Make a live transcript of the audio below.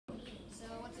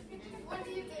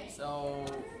So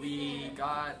we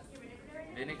got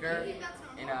vinegar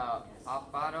in a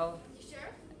pop bottle,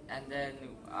 and then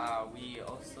we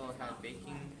also have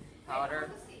baking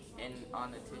powder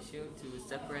on the tissue to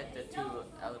separate the two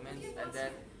elements. And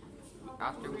then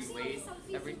after we weighed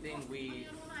everything, we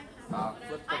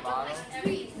flipped the bottle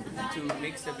to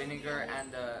mix the vinegar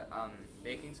and the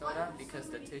baking soda because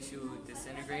the tissue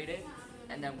disintegrated,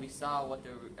 and then we saw what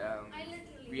the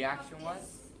reaction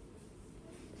was.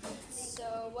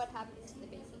 So what happened to the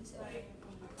baking soda?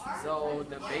 So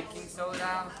the baking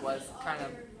soda was kind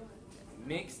of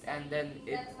mixed, and then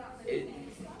it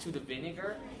to the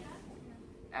vinegar,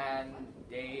 and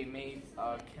they made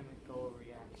a chemical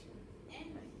reaction.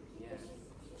 Yeah.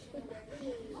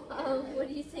 What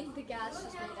do you think the gas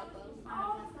was made up of?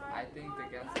 I think the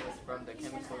gas was from the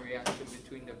chemical reaction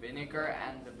between the vinegar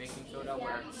and the baking soda,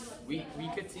 where we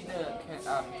could see the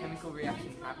chemical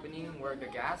reaction happening, where the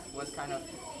gas was kind of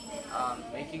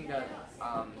making the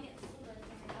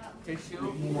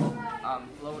tissue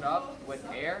float up with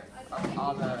air of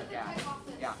all the gas.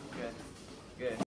 Yeah, good.